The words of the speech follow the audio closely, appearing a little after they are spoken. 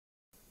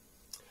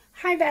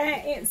Hi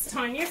there, it's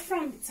Tania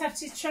from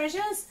Tatty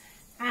Treasures,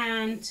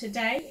 and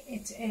today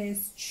it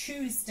is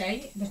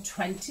Tuesday the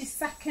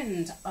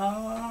 22nd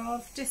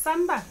of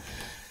December.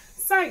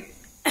 So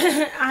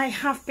I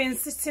have been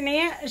sitting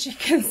here, as you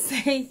can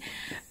see,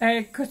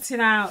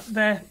 cutting out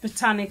the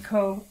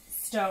botanical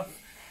stuff,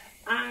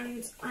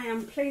 and I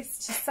am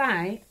pleased to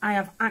say I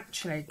have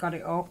actually got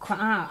it all cut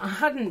out. I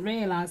hadn't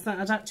realised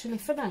that I'd actually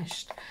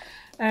finished.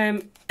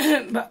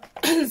 But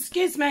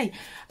excuse me,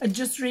 I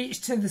just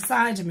reached to the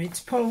side of me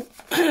to pull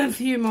a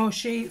few more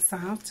sheets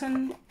out,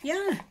 and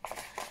yeah,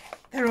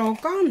 they're all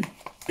gone.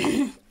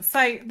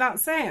 So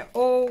that's it.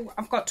 All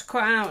I've got to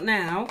cut out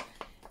now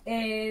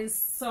is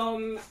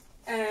some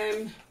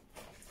I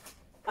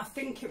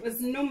think it was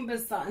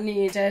numbers that I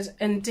needed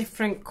and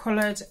different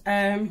coloured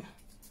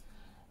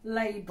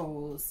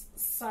labels.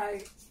 So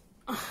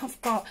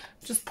I've got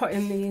just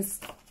putting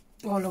these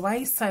all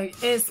away. So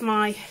here's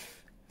my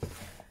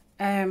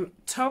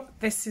tub.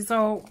 This is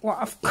all what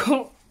I've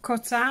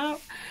cut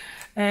out.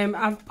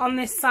 On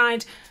this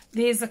side,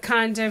 these are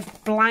kind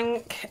of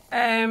blank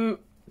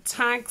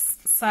tags,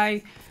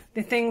 so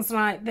the things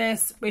like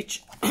this,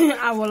 which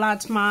I will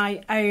add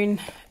my own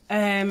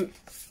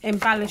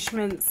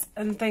embellishments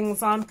and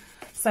things on.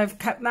 So I've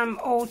kept them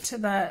all to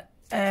the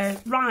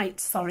right.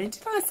 Sorry,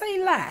 did I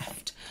say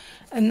left?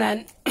 And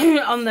then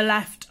on the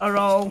left are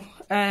all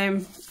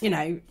you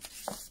know,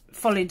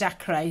 fully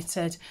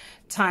decorated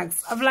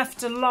tags. I've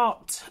left a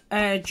lot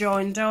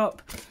joined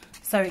up,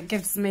 so it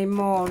gives me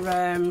more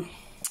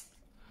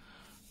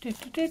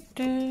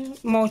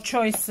more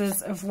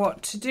choices of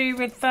what to do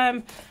with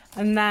them.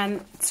 And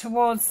then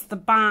towards the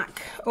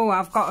back, oh,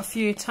 I've got a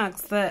few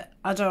tags that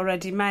I'd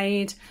already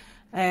made.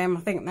 I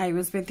think they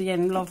was with the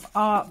In Love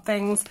art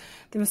things.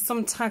 There were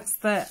some tags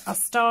that I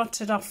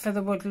started off for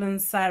the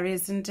Woodland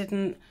series and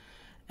didn't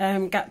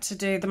get to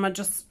do them. I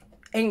just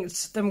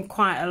inked them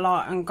quite a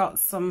lot and got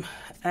some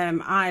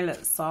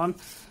eyelets on,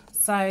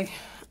 so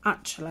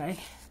actually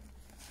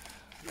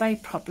they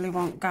probably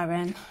won't go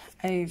in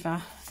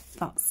over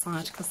that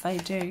side because they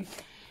do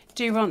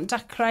want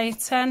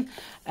decorating.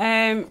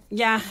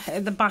 Yeah,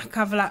 at the back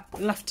I've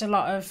left a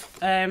lot of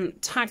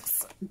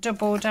tags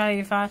doubled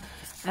over,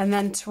 and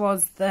then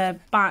towards the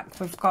back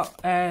we've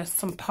got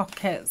some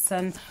pockets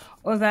and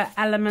other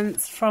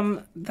elements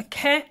from the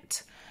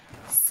kits.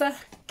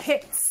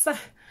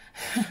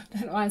 I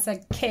don't know why I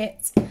said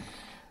kit.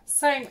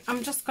 So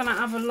I'm just going to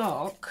have a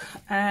look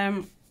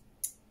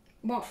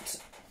what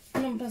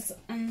numbers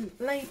and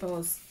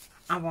labels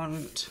I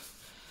want.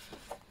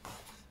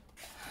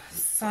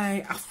 So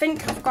I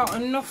think I've got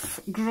enough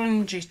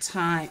grungy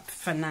type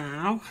for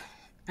now.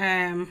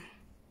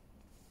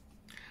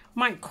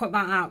 Might cut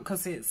that out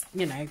because it's,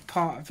 you know,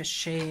 part of a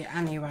sheet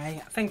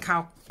anyway. I think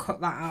I'll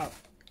cut that out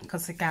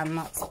because again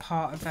that's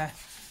part of a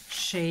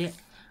sheet.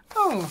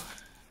 Oh,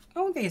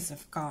 all these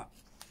have got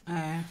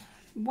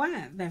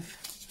where they've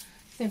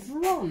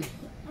run.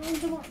 I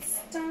wonder what's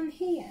down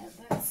here.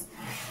 That's,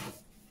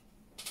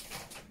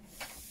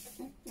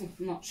 I'm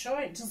not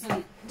sure. It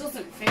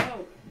doesn't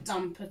feel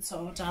damp at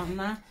all down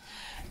there.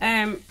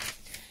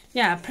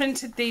 Yeah, I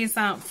printed these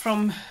out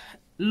from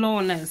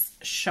Lorna's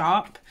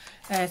shop,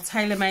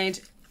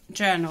 tailor-made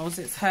journals.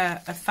 It's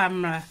her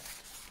ephemera,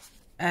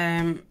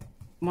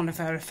 one of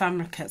her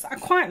ephemera kits. I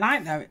quite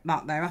like that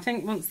though. I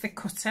think once they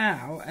cut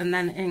out and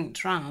then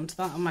inked round,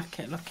 that'll make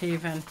it look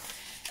even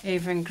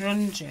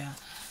grungier.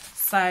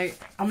 So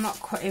I'm not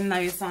cutting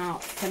those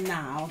out for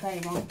now. They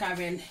will go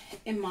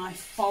in my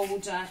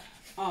folder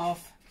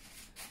of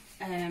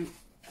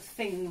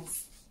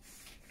things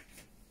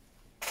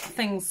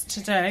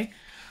to do.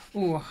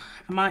 Oh,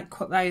 I might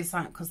cut those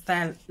out because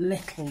they're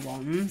little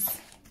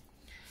ones.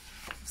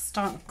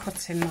 Start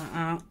cutting that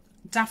out.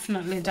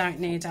 Definitely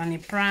don't need any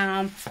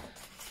brown.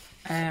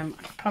 I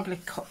could probably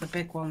cut the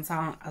big ones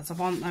out as I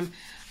want them.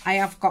 I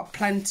have got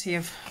plenty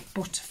of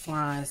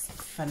butterflies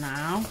for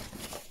now.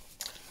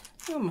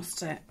 I must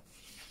have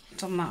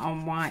done that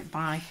on white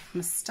by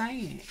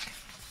mistake.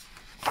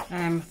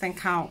 I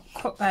think I'll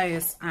cut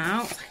those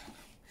out.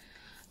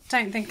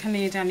 Don't think I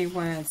need any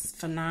words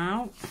for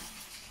now.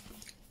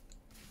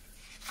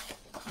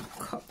 I'll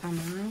cut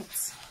them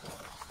out.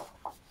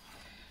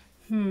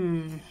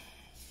 I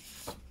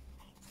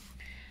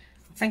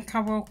think I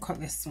will cut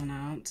this one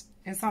out.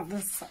 Is that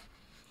this?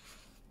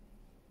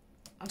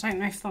 I don't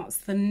know if that's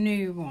the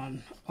new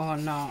one or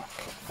not.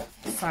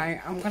 So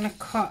I'm going to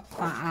cut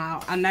that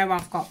out. I know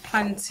I've got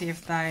plenty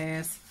of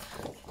those.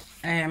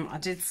 I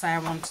did say I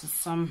wanted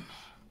some.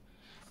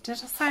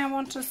 Did I say I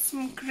wanted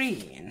some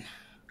green?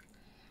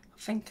 I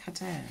think I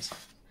did.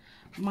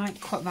 I might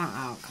cut that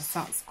out because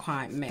that's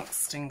quite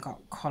mixed and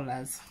got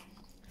colours.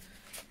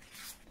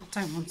 I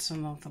don't want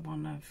another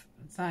one of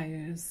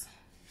those.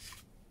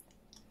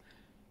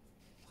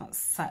 That's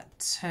set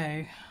 2.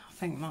 I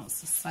think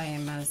that's the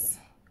same as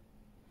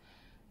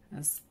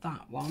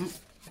that one.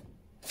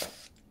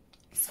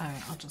 So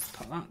I'll just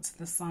put that to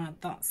the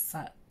side. That's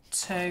set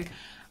 2.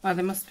 Oh,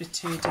 there must be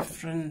 2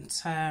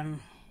 different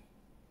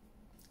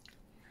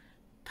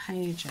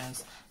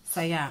pages. So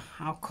yeah,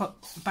 I'll cut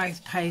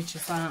both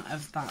pages out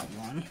of that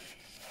one.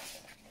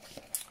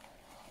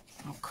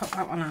 I'll cut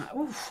that one out.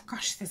 Oh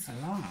gosh, there's a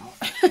lot.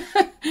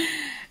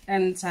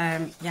 And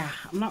yeah,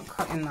 I'm not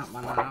cutting that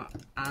one out,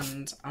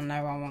 and I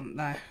know I want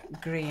the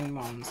green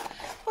ones.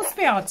 Must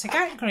be hard to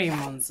get green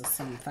ones or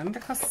something,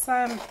 because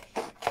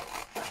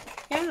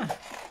yeah,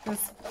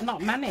 there's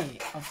not many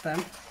of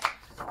them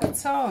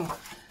at all.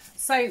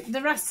 So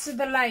the rest of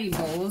the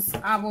labels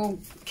I will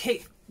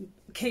keep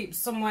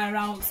somewhere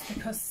else,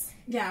 because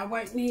yeah, I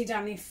won't need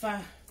any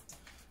for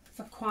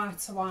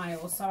quite a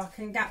while, so I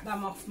can get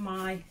them off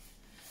my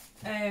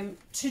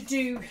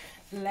to-do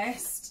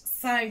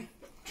list. So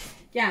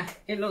yeah,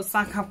 it looks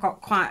like I've got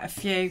quite a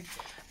few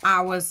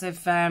hours of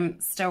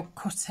still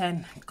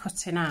cutting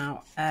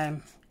out.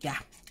 Yeah,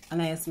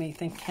 and here's me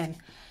thinking,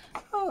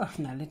 oh,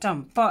 I'm nearly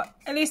done, but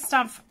at least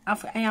I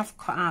have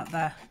cut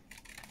out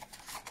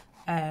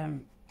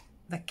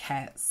the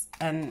kits.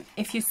 And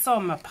if you saw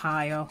my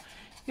pile,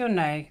 you'll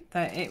know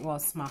that it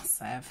was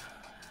massive.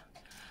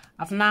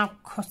 I've now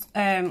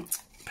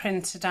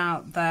printed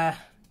out the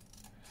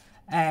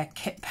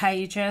kit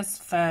pages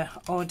for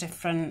all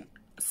different.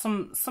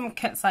 Some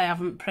kits I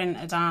haven't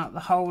printed out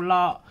the whole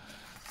lot.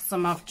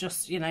 Some I've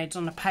just, you know,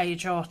 done a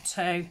page or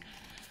two.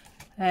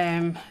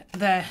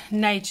 The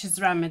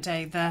Nature's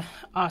Remedy, the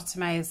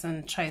Artemis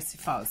and Tracy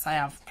Fox, I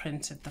have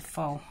printed the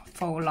full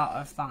lot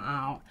of that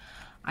out.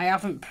 I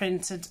haven't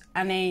printed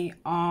any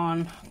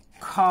on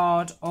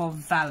card or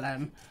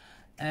vellum,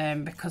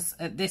 because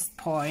at this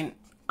point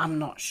I'm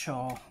not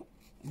sure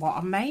what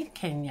I'm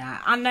making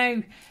yet. I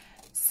know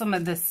some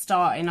of the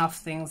starting off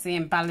things, the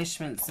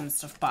embellishments and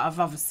stuff, but I've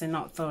obviously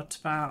not thought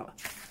about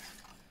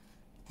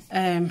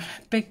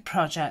big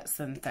projects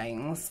and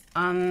things.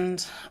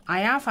 And I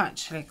have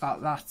actually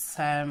got that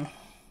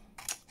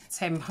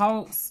Tim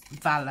Holtz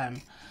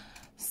vellum,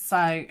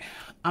 so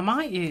I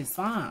might use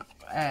that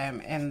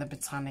in the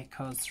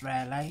botanicals,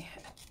 really.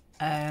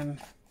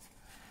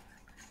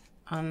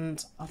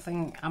 And I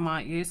think I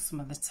might use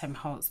some of the Tim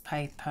Holtz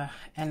paper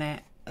in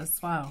it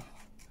as well.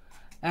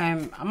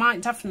 I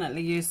might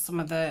definitely use some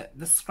of the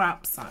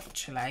scraps,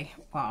 actually,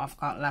 what I've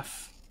got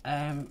left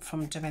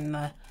from doing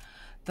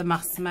the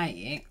mass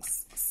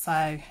makes.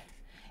 So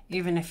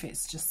even if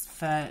it's just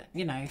for,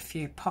 you know, a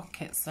few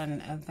pockets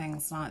and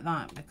things like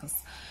that, because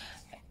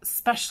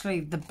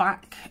especially the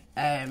back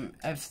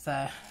of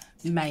the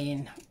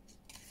main,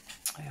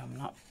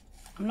 oh,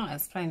 I'm not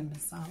explaining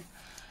myself.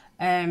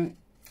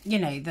 You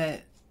know,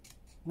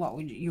 what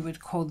you would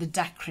call the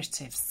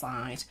decorative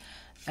side.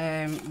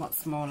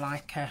 What's more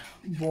like a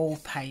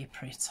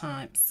wallpapery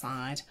type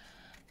side,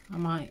 I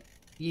might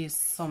use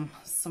some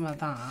of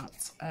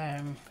that,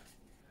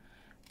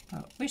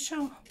 but we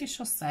shall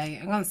see.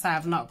 I'm going to say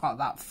I've not got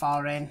that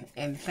far in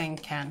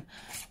thinking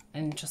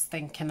and just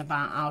thinking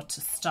about how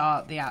to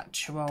start the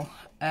actual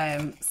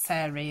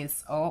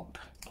series up.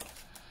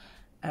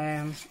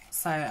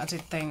 So I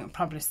did think I'd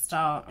probably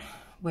start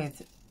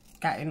with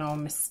getting all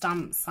my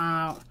stamps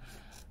out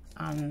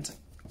and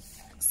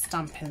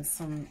stamping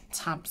some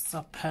tabs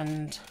up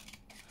and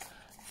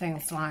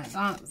things like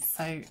that.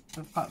 So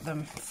we've got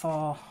them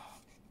for,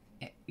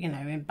 you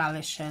know,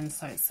 embellishing,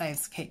 so it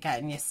saves keep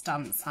getting your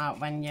stamps out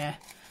when you're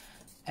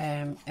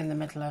in the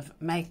middle of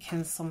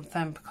making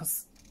something,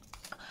 because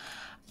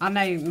I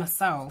know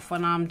myself,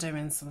 when I'm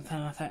doing something,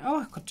 I think, oh,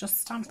 I could just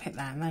stamp it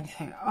there, and then you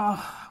think,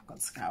 oh, I've got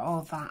to get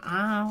all that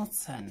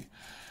out and,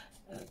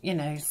 you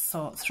know,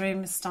 sort through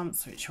my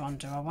stamps, which one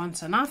do I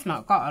want? And I've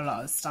not got a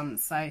lot of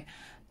stamps, so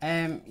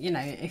you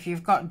know, if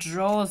you've got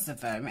drawers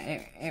of them,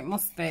 it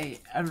must be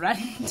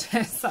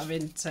horrendous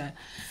having to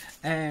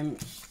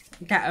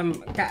get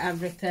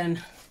everything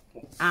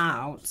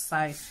out.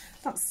 So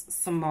that's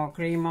some more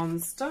green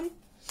ones done.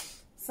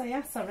 So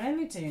yes, I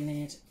really do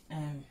need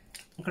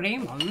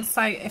green ones.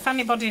 So if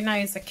anybody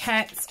knows a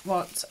kit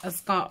what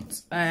has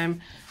got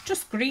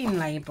just green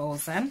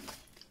labels in,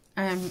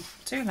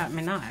 do let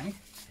me know.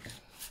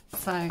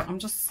 So I'm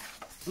just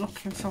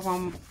looking for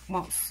one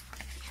what's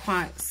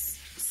quite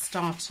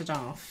started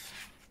off.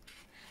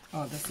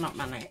 Oh, there's not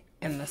many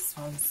in this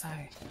one, so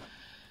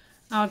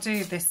I'll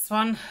do this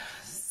one.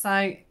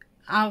 So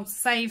I'll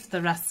save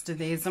the rest of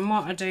these, and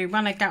what I do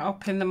when I get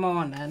up in the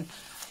morning,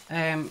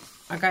 I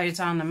go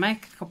down and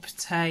make a cup of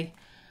tea,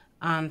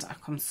 and I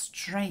come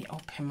straight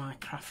up in my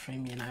craft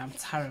room. You know, I'm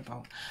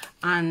terrible,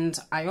 and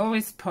I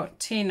always put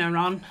Tina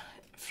on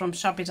from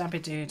Shabby Dabby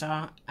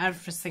Doodah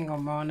every single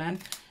morning.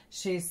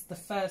 She's the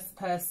first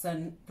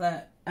person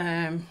that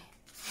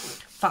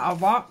I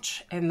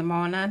watch in the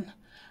morning,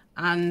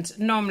 and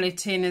normally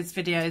Tina's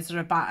videos are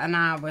about an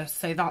hour,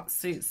 so that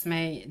suits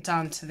me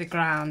down to the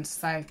ground.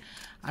 So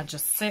I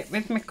just sit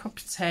with my cup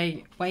of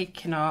tea,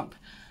 waking up,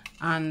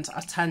 and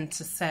I tend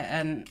to sit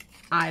and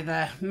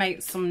either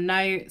make some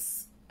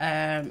notes,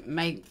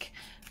 make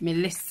my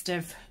list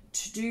of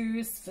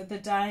to-dos for the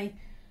day,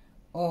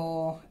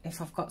 or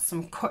if I've got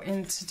some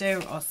cutting to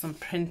do or some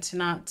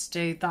printing out to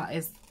do, that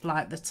is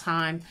like the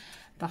time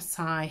that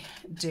I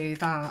do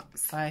that.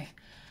 So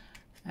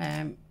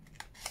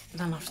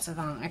then after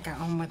that I get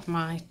on with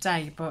my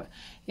day. But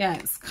yeah,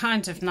 it's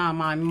kind of now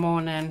my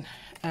morning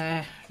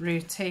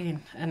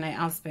routine, and it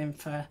has been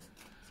for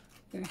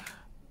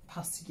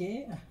past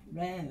year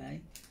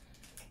really.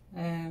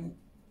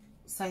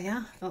 So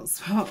yeah, that's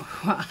what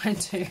I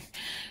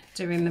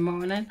do in the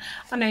morning.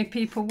 I know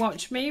people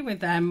watch me with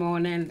their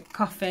morning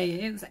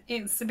coffee.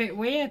 It's a bit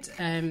weird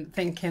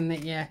thinking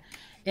that you're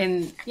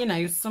in, you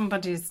know,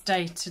 somebody's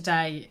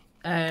day-to-day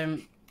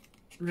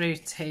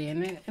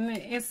routine, and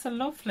it's a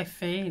lovely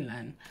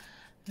feeling.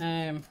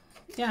 Yeah,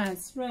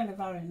 it's really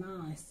very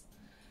nice.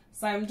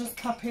 So I'm just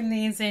popping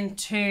these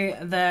into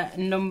the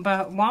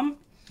number 1.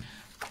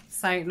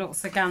 So it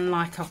looks again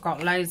like I've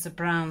got loads of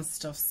brown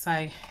stuff.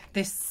 So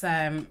this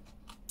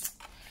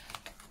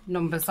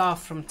numbers are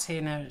from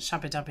Tina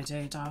Shabby Dabby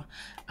Doodah,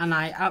 and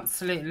I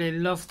absolutely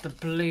love the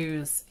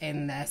blues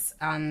in this,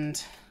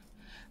 and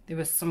there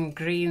was some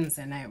greens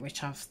in it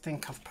which I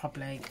think I've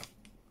probably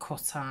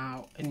cut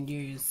out and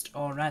used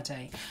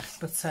already,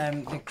 but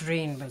the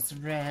green was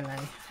really,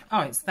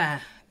 oh, it's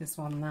there, there's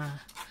one there.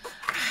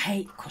 I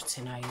hate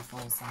cutting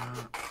ovals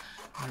out,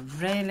 I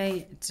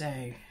really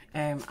do.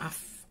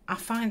 I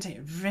find it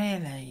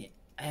really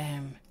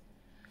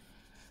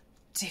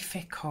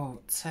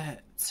difficult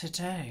to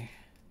do.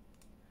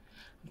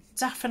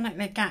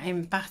 Definitely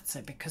getting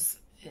better, because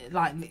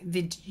like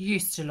they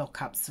used to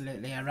look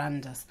absolutely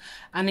horrendous,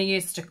 and I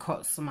used to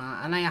cut some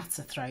out and I had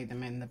to throw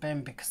them in the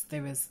bin because they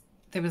was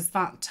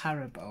that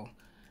terrible.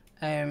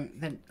 They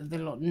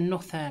look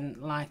nothing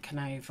like an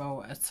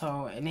oval at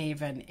all, and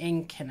even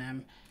inking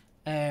them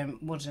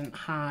wouldn't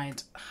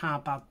hide how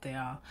bad they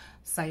are.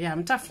 So yeah,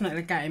 I'm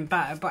definitely getting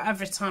better, but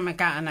every time I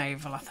get an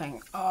oval I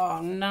think,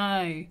 oh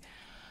no,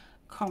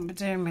 can't be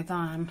doing with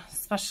them,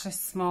 especially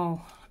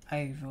small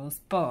ovals.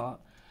 But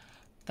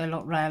they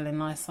look really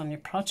nice on your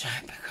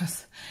project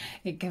because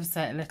it gives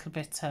it a little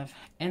bit of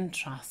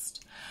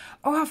interest.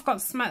 Oh, I've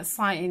got some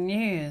exciting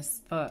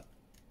news, but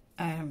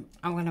I'm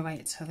going to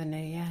wait till the new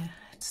year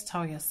to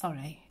tell you,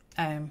 sorry.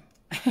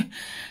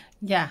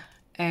 Yeah,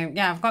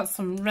 I've got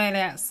some really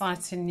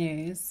exciting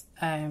news.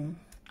 I've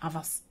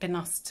been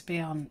asked to be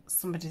on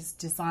somebody's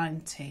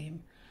design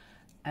team.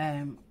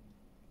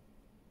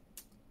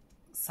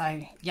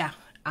 So yeah,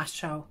 I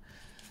shall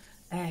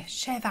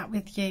share that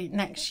with you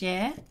next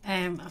year.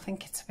 I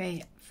think it'll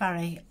be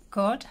very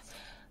good.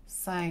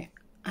 So I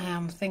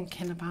am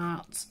thinking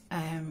about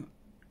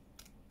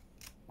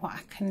what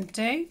I can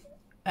do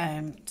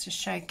to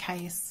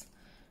showcase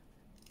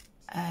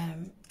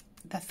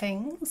the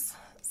things.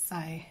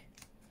 So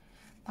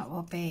that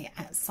will be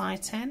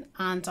exciting,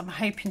 and I'm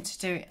hoping to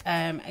do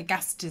a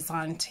guest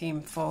design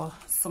team for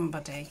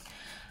somebody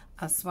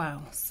as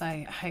well.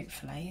 So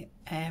hopefully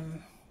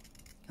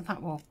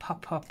that will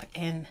pop up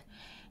in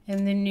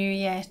the new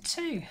year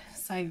too.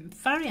 So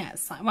very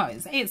exciting. Well,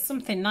 it's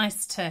something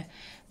nice to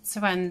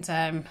end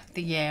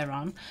the year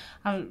on.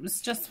 I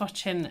was just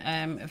watching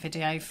a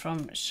video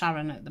from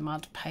Sharon at the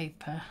Mod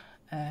Paper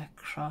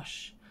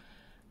Crush,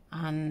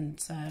 and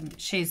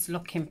she's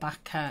looking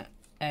back at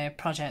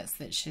projects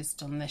that she's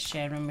done this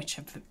year and which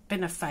have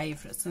been her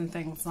favourites and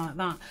things like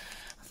that.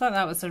 I thought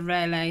that was a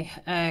really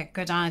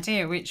good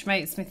idea, which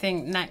makes me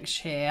think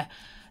next year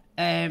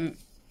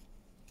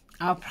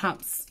I'll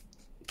perhaps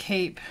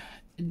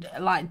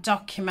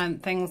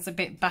document things a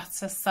bit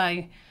better,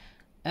 so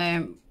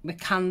we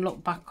can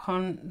look back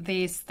on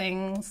these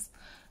things,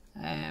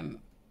 because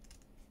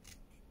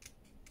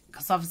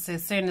obviously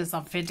as soon as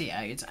I've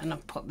videoed and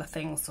I've put the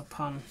things up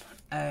on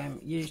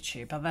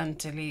YouTube, I then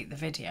delete the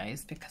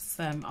videos, because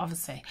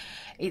obviously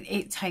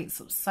it takes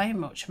up so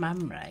much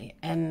memory,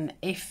 and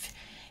if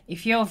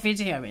you're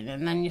videoing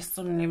and then you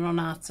suddenly run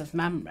out of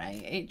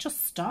memory, it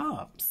just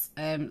stops.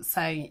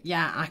 So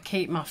yeah, I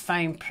keep my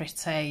phone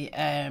pretty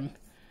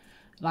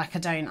like I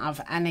don't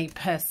have any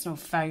personal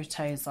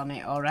photos on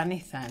it or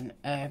anything,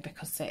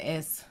 because it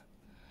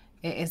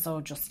is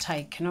all just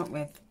taken up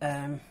with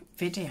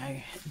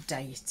video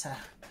data,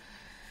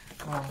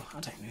 or I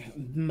don't know,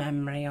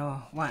 memory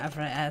or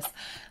whatever it is.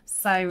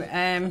 So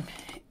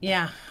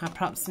yeah, I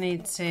perhaps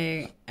need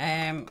to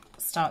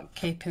start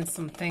keeping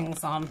some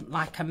things on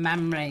like a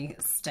memory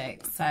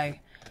stick, so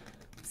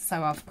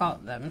I've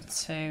got them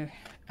to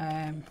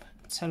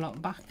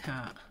look back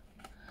at.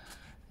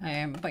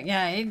 But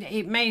yeah,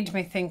 it made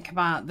me think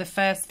about the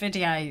first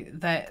video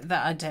that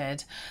I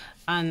did,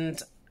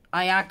 and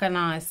I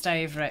agonised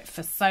over it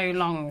for so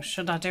long.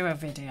 Should I do a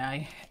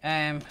video?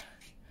 And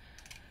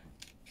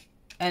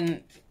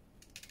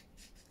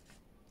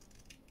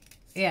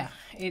yeah,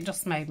 it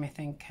just made me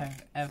think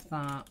of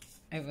that.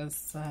 It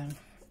was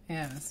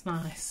yeah, it was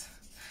nice.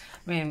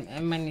 I mean,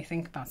 and when you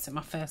think about it,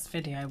 my first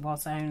video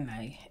was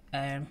only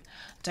I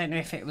don't know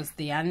if it was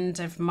the end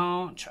of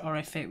March or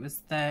if it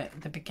was the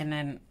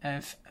beginning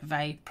of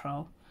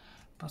April,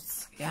 but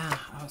yeah,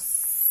 I was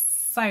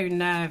so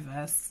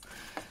nervous.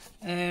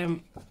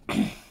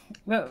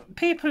 Well,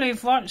 people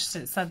who've watched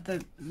it said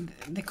that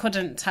they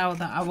couldn't tell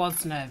that I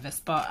was nervous,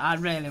 but I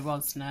really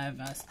was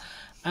nervous,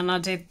 and I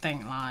did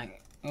think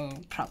like, oh,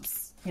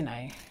 perhaps, you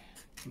know,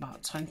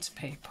 about 20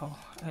 people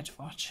would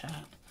watch it.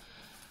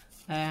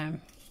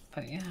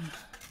 But yeah,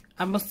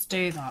 I must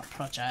do that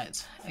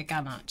project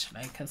again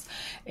actually, because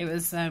it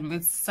was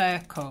with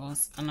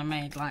circles, and I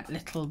made like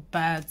little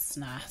birds'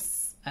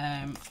 nests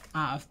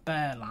out of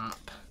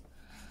burlap,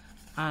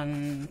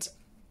 and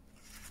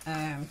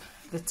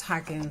the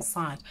tag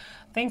inside,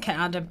 I think it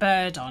had a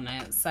bird on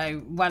it, so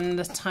when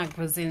the tag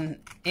was in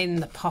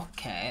the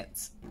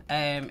pocket,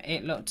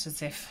 it looked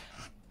as if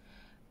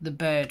the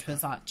bird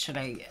was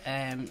actually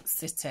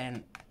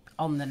sitting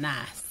on the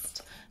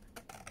nest,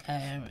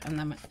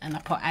 and I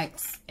put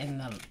eggs in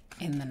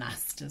the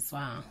nest as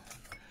well.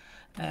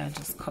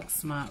 Just cut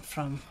some out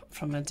from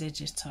a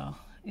digital.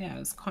 Yeah, it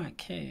was quite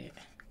cute.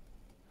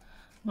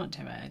 Might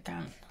do it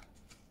again.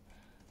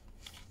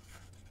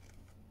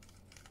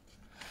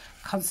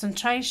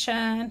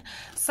 Concentration.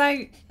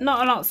 So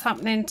not a lot's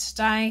happening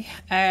today.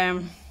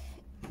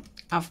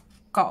 I've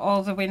got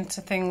all the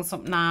winter things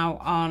up now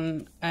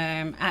on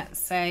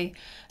Etsy.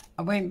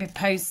 I won't be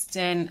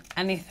posting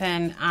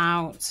anything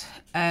out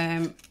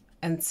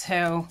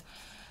until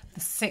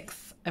the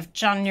 6th of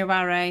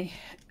January.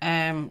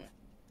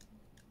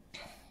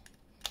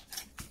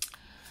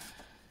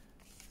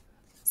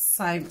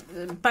 So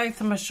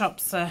both of my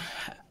shops are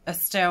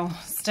still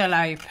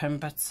open,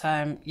 but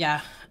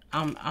yeah,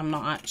 I'm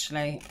not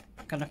actually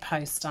going to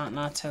post out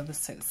now till the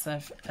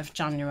 6th of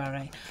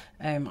January.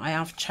 I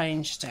have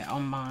changed it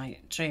on my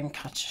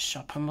Dreamcatcher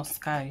shop. I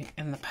must go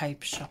in the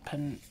paper shop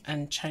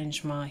and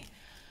change my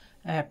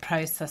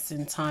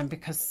processing time,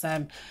 because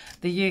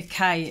the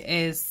UK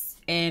is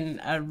in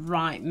a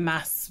right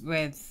mess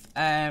with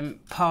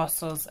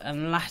parcels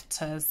and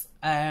letters.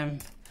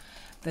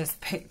 There's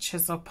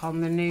pictures up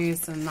on the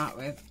news and that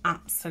with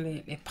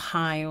absolutely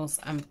piles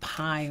and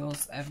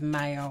piles of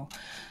mail.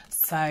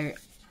 So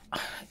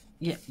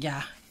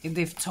yeah,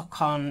 they've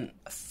took on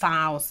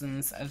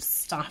thousands of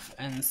staff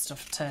and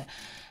stuff to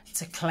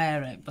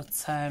clear it.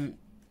 But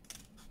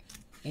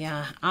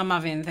yeah, I'm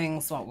having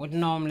things what would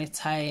normally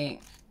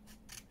take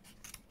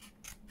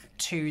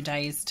 2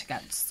 days to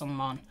get to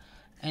someone,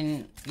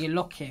 and you're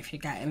lucky if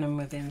you're getting them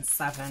within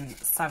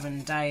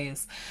seven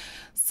days.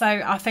 So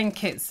I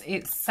think it's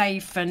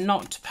safer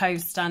not to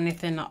post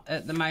anything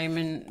at the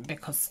moment,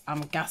 because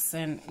I'm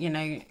guessing, you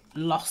know,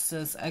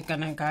 losses are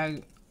going to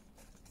go,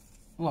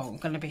 well,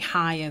 going to be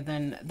higher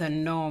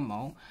than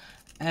normal,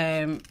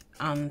 and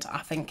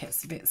I think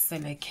it's a bit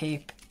silly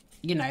keep,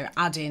 you know,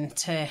 adding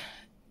to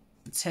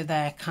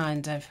their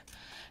kind of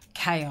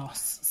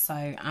chaos. So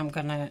I'm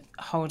going to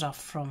hold off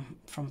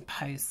from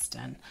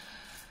posting.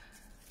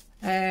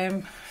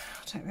 I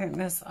don't think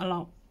there's a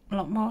lot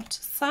more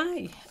to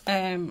say.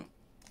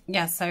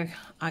 Yeah, so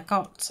I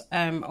got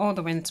all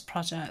the winter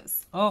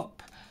projects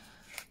up,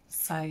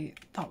 so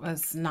that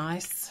was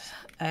nice.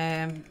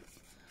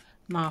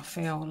 Now I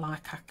feel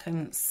like I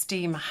can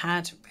steam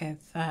ahead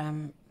with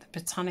the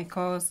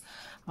botanicals.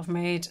 I've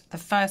made the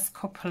first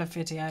couple of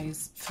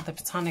videos for the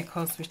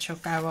botanicals, which will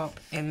go up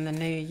in the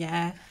new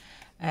year,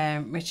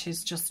 which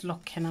is just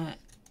looking at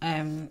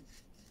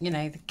you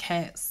know, the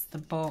kits, the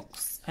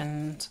books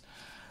and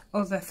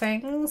other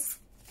things.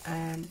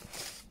 And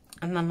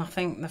then I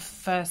think the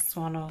first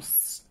one will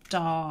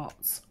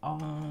start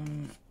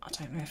on, I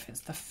don't know if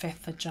it's the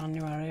 5th of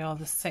January or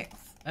the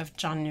 6th of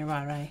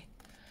January.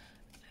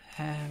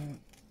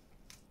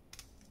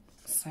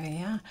 So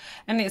yeah,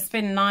 and it's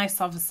been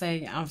nice.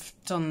 Obviously I've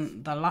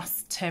done the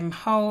last Tim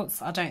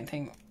Holtz. I don't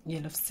think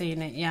you'll have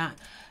seen it yet.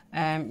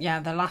 Yeah,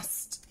 the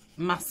last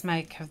mass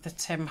make of the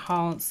Tim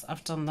Holtz.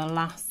 I've done the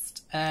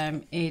last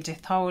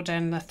Edith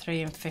Holden, the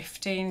 3 and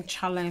 15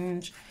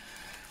 challenge.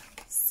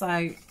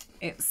 So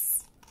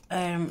it's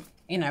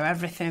you know,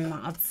 everything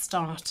that I'd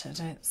started,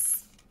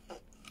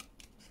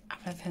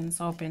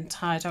 everything's all been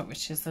tied up,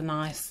 which is a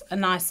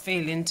nice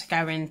feeling to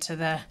go into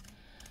the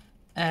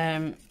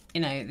you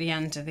know, the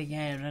end of the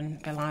year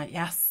and be like,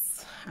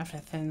 yes,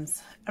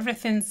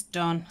 everything's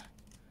done.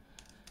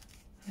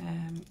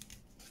 And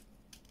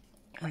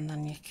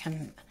then you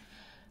can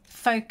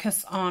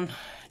focus on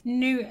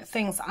new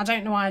things. I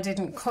don't know why I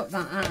didn't cut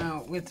that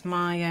out with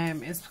my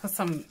it's because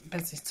I'm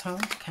busy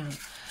talking.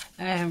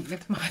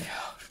 With my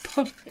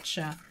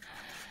puncher,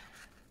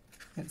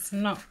 it's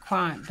not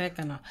quite big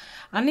enough.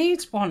 I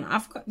need one.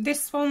 I've got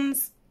this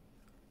one's,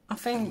 I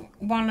think,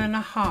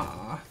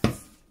 1.5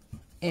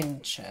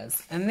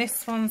 inches, and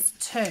this one's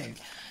 2.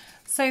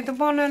 So the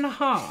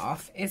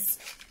 1.5 is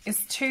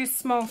too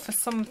small for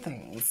some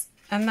things,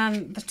 and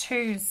then the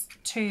 2's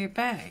too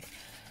big.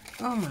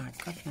 Oh my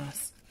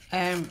goodness.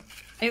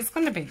 It's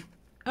going to be,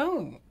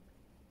 oh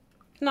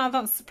no,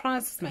 that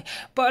surprises me.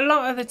 But a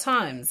lot of the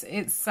times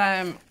it's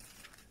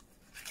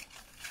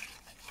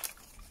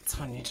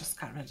Tanya, just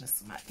get rid of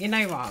some. You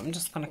know what, I'm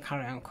just going to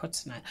carry on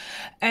cutting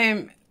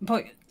it.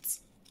 But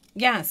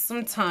yeah,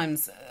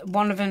 sometimes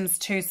one of them's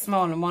too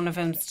small and one of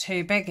them's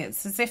too big.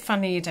 It's as if I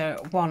need a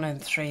 1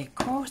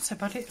 3/4,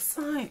 but it's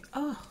like,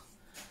 oh.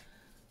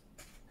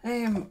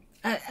 And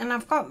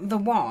I've got the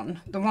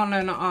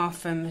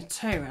 1.5 and the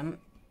 2, and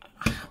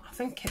I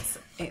think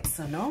it's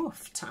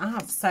enough to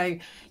have. So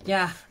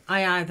yeah,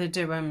 I either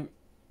do them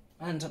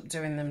end up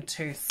doing them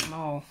too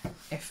small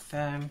if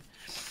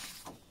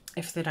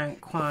they don't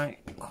quite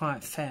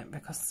fit,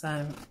 because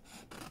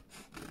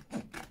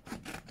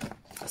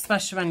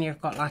especially when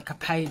you've got like a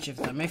page of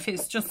them. If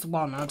it's just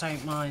one, I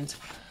don't mind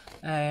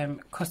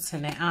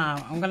cutting it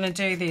out. I'm going to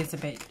do these a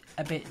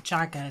bit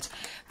jagged.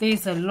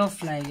 These are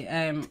lovely.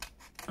 I've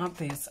had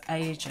these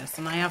ages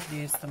and I have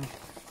used them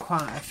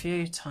quite a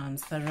few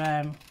times.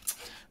 They're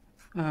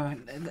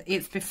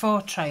it's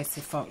before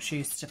Tracy Fox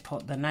used to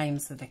put the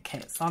names of the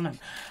kits on them.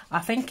 I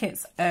think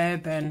it's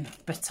Urban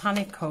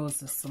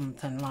Botanicals or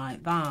something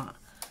like that.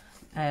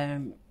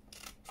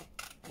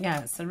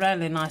 Yeah, it's a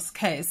really nice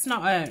kit. It's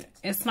not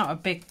a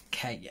big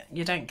kit.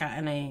 You don't get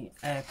any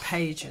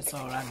pages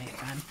or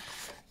anything.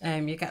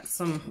 You get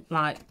some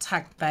like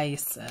tag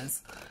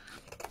bases,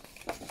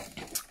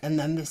 and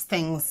then there's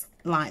things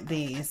like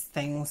these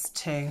things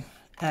to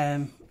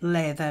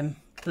layer them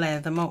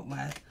up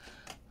with.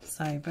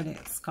 So, but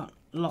it's got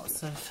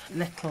lots of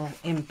little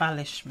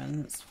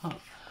embellishments what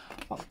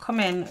come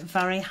in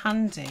very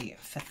handy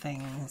for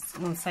things.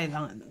 I'm gonna say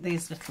like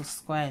these little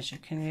squares, you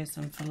can use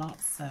them for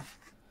lots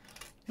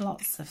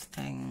of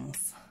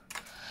things.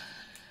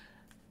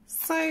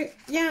 So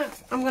yeah,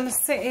 I'm gonna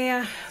sit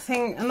here, I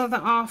think another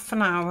half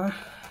an hour,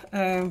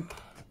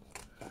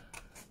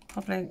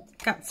 probably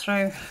get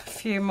through a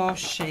few more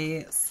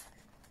sheets,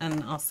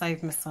 and I'll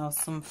save myself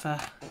some for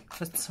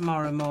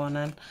tomorrow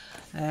morning.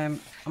 I'm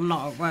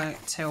not at work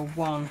till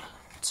 1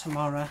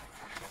 tomorrow,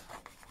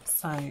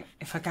 so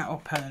if I get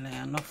up early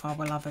enough I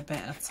will have a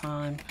bit of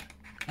time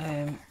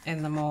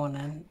in the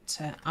morning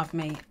to have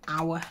me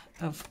hour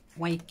of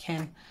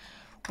waking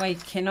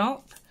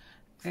up.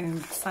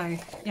 So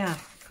yeah,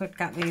 could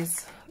get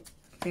these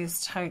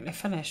totally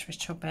finished,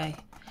 which will be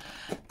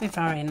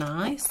very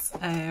nice.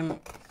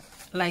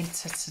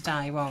 Later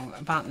today, well,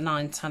 about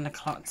 9-10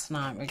 o'clock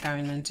tonight, we're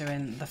going and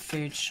doing the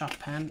food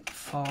shopping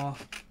for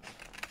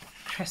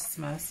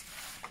Christmas,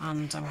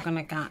 and I'm going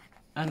to get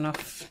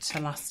enough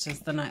to last us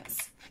the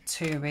next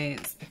 2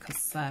 weeks,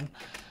 because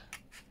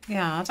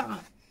yeah, I don't,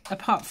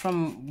 apart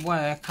from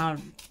work, I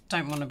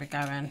don't want to be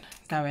going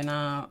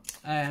out.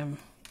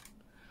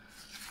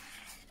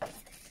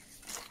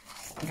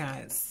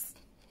 Yeah,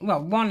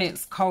 well, one,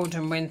 it's cold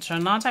and winter,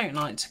 and I don't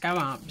like to go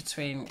out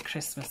between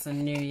Christmas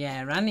and New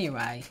Year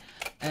anyway.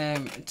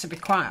 To be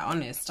quite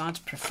honest, I'd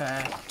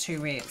prefer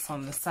 2 weeks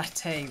on the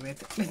settee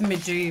with my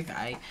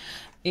duvet,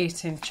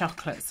 eating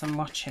chocolates and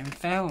watching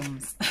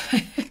films.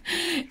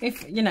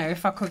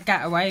 If I could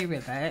get away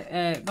with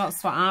it,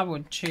 that's what I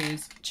would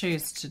choose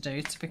to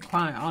do, to be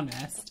quite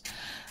honest.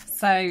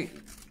 So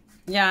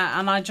yeah,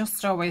 and I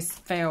just always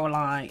feel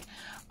like,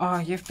 oh,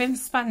 you've been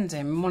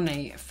spending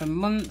money for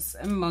months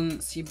and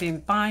months. You've been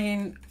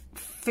buying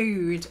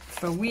food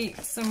for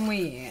weeks and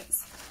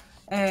weeks.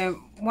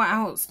 What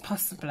else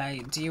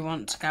possibly do you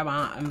want to go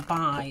out and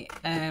buy?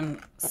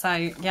 So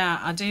yeah,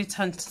 I do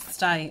tend to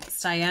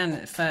stay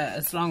in for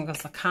as long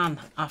as I can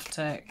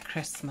after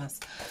Christmas.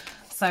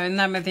 So, and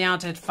then with the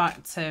added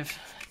fact of,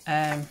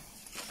 the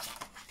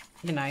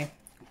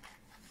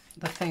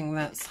thing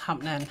that's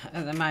happening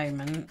at the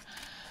moment,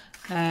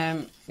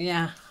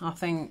 yeah, I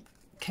think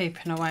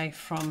keeping away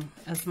from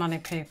as many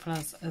people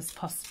as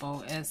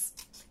possible is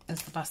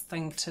the best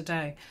thing to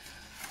do.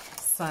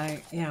 So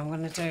yeah, I'm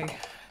going to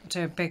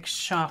do a big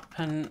shop,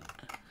 and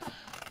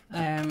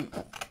I'm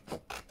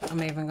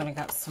even going to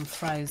get some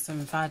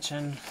frozen veg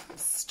and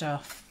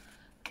stuff,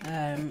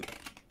 and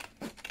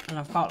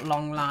I've got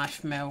long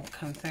life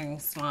milk and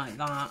things like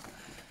that.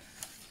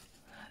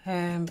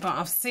 But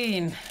I've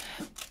seen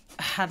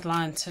a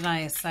headline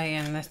today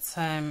saying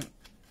that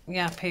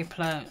yeah,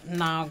 people are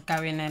now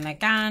going in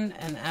again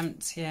and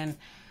emptying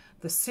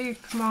the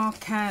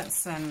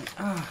supermarkets, and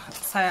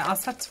so I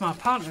said to my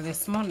partner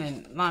this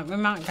morning, like, we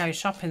might go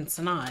shopping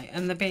tonight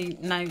and there'll be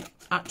no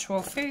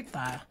actual food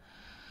there,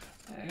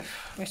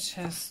 which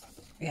is,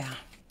 yeah,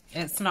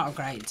 it's not a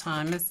great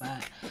time, is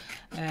it?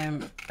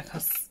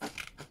 Because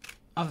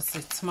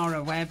obviously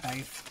tomorrow we're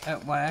both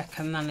at work,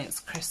 and then it's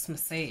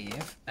Christmas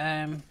Eve,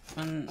 and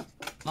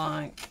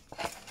like,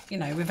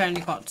 we've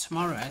only got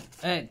tonight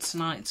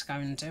to go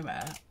and do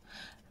it.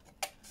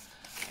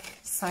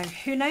 So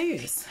who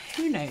knows?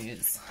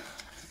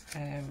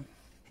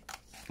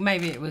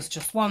 Maybe it was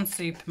just one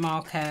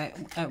supermarket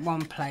at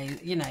one place.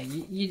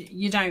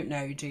 You don't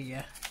know, do you?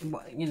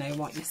 What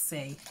you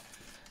see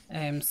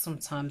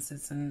sometimes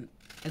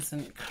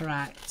isn't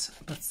correct.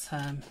 But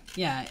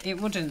yeah,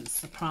 it wouldn't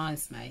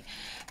surprise me.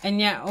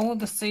 And yet all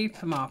the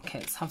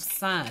supermarkets have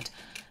said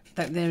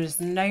that there is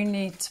no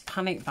need to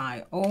panic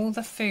buy. All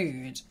the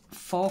food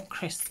for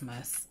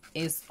Christmas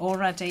is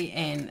already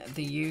in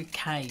the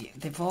UK.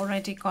 They've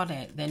already got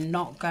it. They're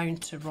not going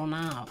to run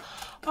out.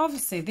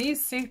 Obviously, these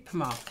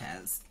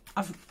supermarkets,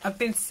 I've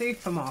been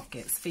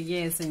supermarkets for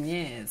years and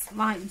years.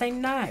 Like, they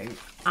know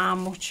how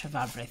much of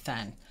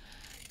everything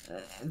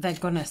they're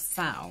going to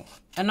sell.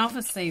 And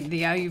obviously,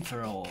 the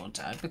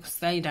over-order, because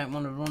they don't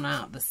want to run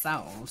out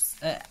themselves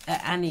at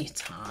any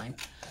time.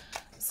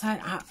 So,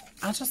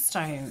 I just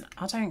don't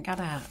get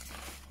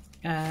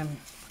it.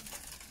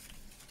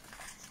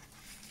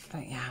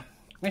 But yeah,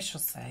 we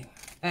shall see.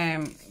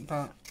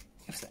 But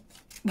if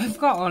we've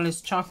got all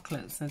his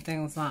chocolates and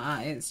things like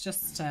that, it's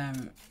just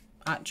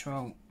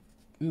actual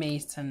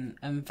meat and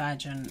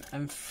veg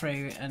and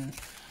fruit and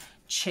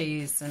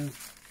cheese and,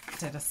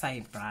 did I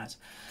say bread?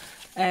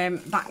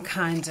 That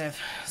kind of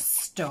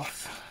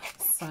stuff.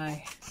 So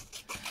I'll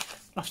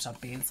have to have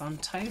beans on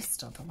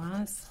toast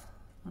otherwise.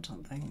 I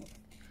don't think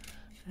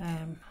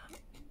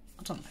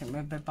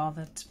we'll be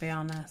bothered, to be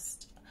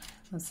honest.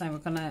 And so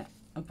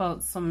I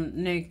bought some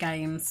new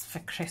games for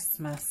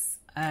Christmas.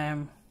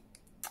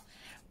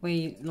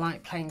 We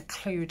like playing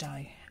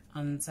Cluedo,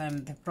 and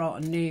they've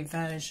brought a new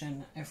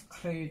version of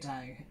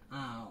Cluedo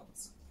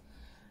out,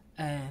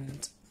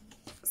 and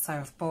so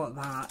I've bought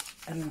that.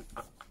 And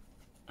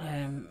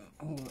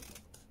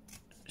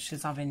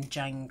she's having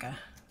Jenga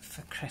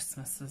for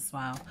Christmas as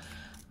well,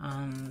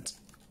 and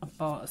I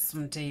bought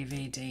some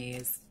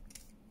DVDs,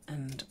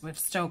 and we've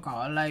still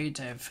got a load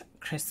of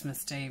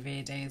Christmas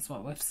DVDs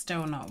what we've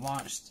still not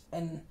watched,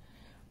 and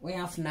we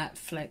have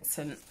Netflix,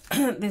 and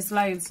there's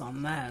loads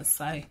on there.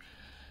 So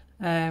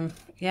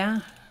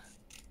yeah,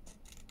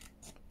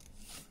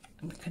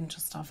 we can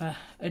just have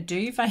a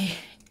duvet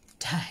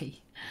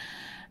day.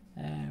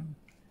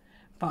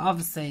 But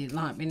obviously,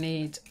 like, we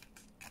need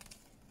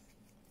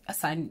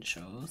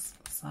essentials,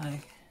 so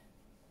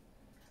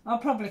I'll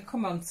probably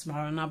come on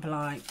tomorrow and I'll be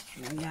like,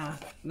 yeah,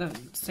 the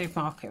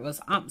supermarket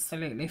was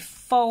absolutely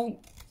full.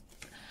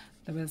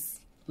 There was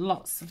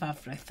lots of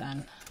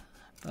everything.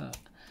 But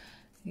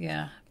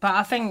yeah, but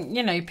I think,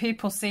 you know,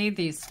 people see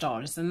these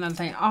stories and then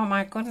think, oh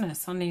my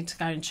goodness, I need to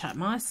go and check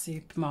my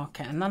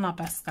supermarket, and then I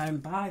best go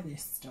and buy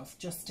this stuff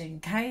just in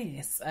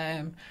case.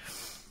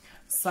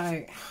 So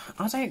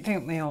I don't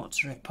think they ought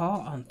to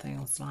report on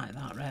things like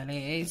that,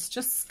 really. It's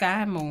just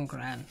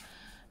scaremongering.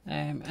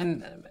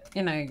 And,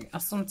 you know, I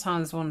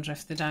sometimes wonder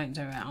if they don't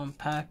do it on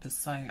purpose,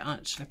 so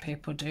actually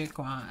people do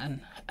go out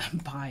and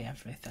buy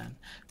everything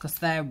because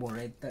they're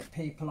worried that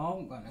people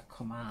aren't going to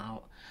come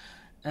out.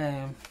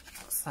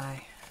 So,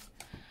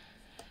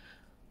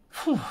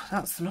 whew,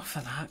 that's enough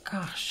of that,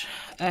 gosh.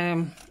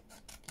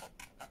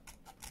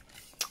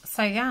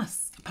 So,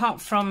 yes, apart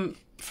from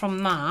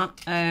that,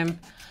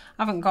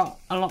 I haven't got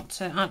a lot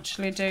to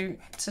actually do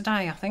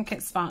today. I think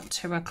it's about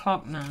 2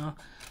 o'clock now.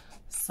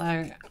 So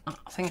I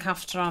think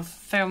after I've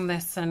filmed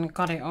this and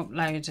got it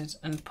uploaded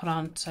and put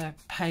onto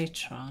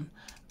Patreon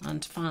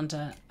and found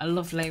a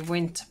lovely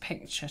winter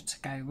picture to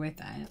go with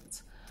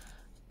it,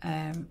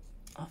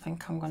 I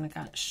think I'm going to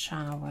get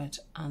showered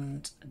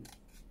and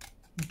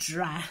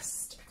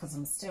dressed, because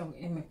I'm still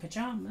in my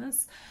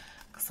pyjamas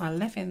because I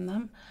live in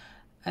them.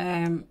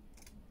 And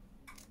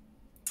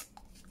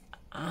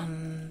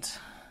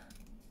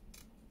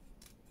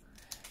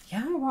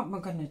yeah, what am I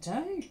going to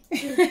do?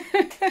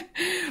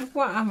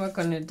 What am I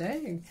going to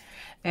do?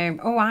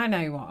 Oh, I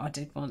know what I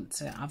did want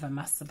to have a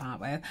mess about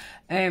with.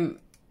 I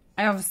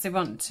obviously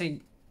want to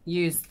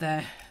use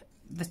the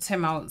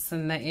Tim Holtz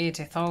and the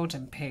Edith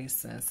Holden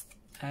pieces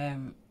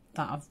that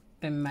I've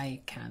been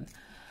making.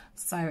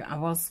 So I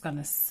was going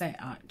to sit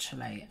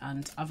actually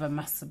and have a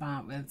mess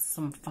about with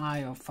some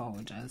file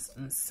folders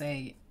and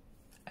see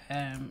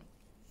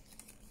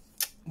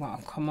what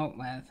I'll come up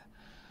with.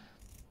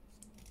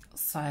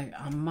 So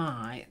I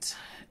might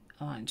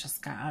like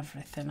just get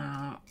everything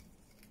out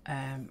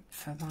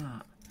for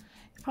that.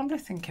 You're probably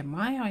thinking,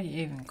 why are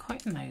you even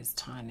cutting those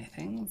tiny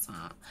things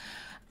out?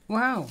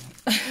 Well,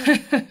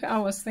 I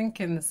was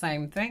thinking the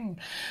same thing,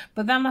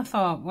 but then I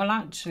thought, well,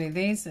 actually,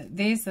 these are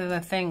the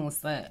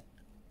things that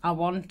I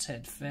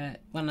wanted for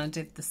when I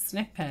did the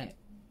snippet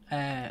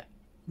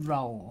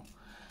roll.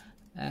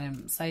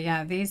 So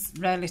yeah, these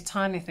really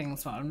tiny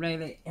things, what are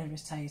really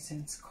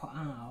irritating to cut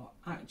out,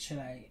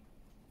 actually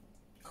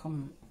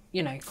come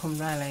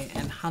really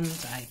in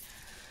handy.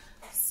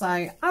 So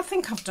I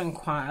think I've done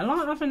quite a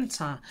lot,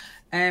 haven't I?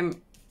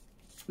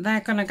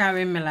 They're going to go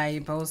in my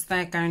labels,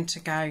 they're going to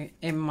go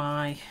in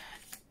my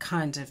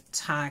kind of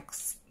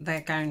tags,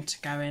 they're going to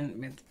go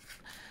in with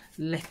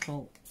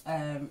little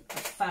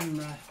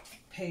ephemera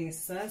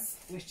pieces,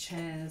 which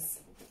is,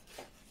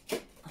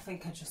 I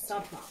think I just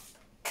had that,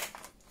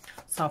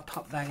 so I'll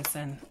pop those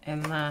in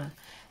there.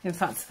 In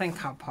fact, I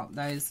think I'll pop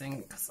those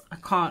in because I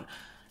can't.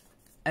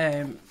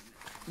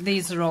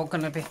 These are all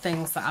going to be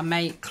things that I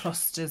make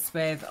clusters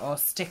with or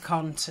stick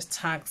on to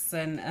tags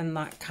and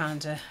that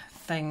kind of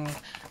thing.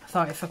 I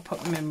thought if I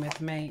put them in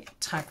with me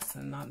tags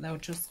and that, they'll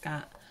just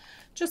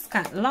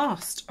get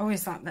lost. Oh,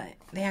 is that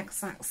the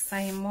exact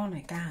same one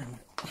again?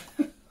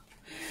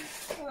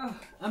 Oh,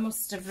 I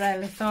must have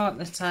really thought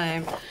that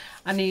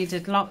I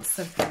needed lots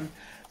of them.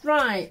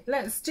 Right,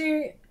 let's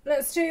do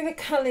the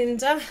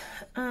calendar,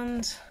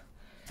 and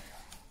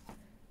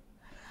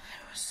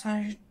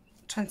so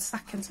 20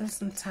 seconds,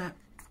 isn't it?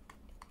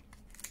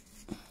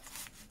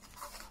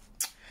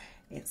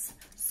 It's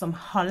some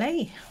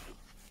holly.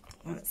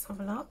 Let's have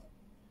a look.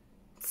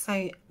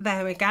 So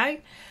there we go.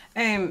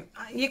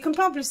 You can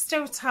probably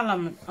still tell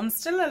I'm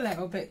still a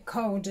little bit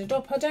colded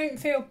up. I don't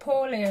feel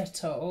poorly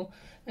at all.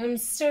 I'm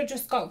still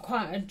just got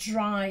quite a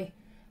dry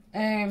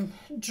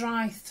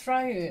dry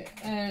throat.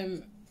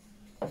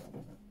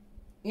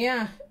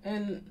 Yeah,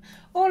 and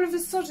all of a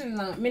sudden,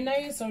 like, my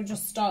nose will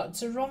just start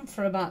to run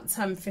for about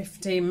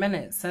 10-15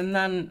 minutes and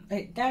then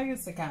it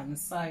goes again.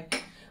 So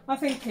I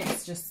think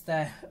it's just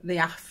the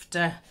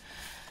after,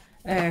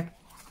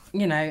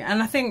 you know,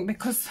 and I think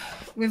because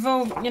we've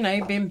all, you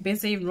know, been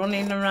busy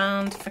running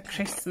around for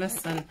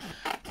Christmas and,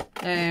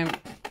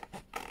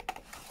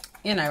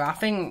 you know, I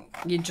think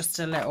you're just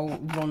a little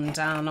run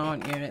down,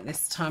 aren't you, at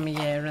this time of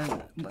year,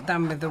 and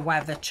then with the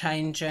weather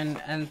changing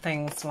and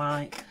things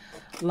like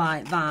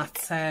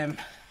that.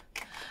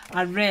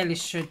 I really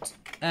should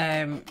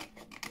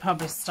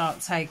probably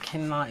start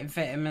taking like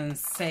vitamin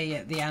C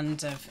at the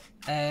end of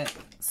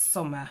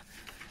summer,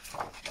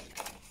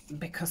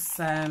 because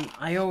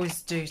I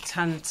always do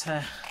tend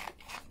to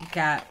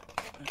get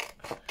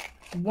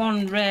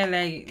one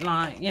really,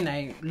 like, you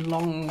know,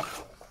 long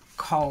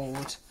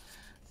cold,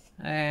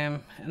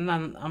 and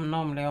then I'm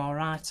normally all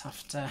right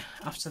after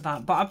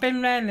that. But I've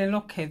been really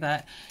lucky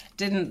that it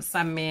didn't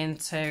send me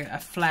into a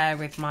flare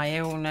with my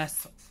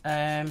illness.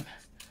 It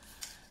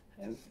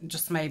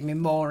just made me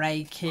more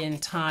achy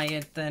and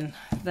tired than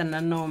I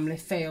normally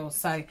feel,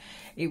 so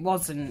it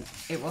wasn't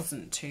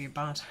too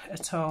bad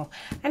at all.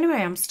 Anyway,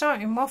 I'm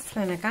starting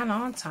waffling again,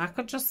 aren't I? I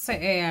could just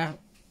sit here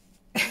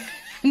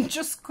and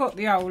just cut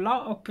the whole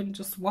lot up and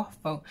just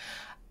waffle.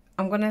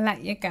 I'm going to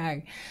let you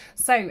go.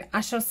 So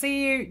I shall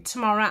see you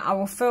tomorrow. I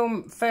will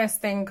film first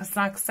thing because,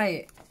 like I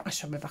say, I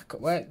shall be back at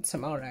work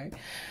tomorrow,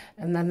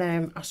 and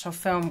then I shall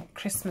film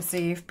Christmas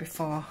Eve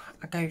before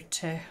I go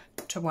to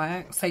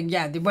work. So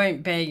yeah, there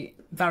won't be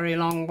very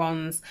long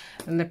ones,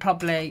 and they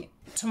probably,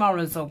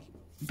 tomorrow's will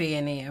be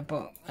in here,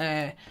 but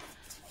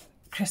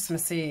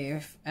Christmas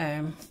Eve,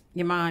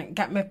 you might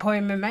get me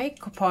putting my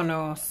makeup on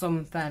or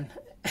something.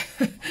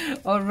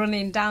 Or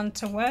running down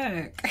to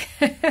work.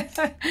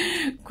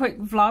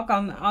 Quick vlog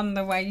on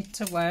the way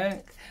to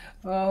work,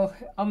 or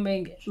on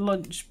my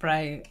lunch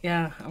break.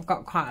 Yeah, I've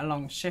got quite a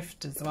long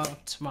shift as well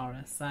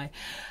tomorrow, so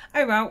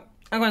oh well.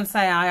 I'm going to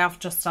say I have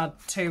just had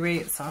 2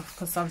 weeks off,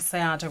 because obviously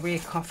I had a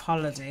week off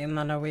holiday and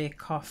then a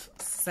week off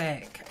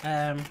sick,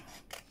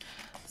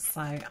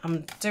 so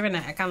I'm doing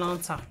it again,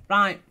 aren't I?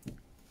 Right,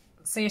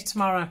 see you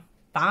tomorrow.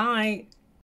 Bye.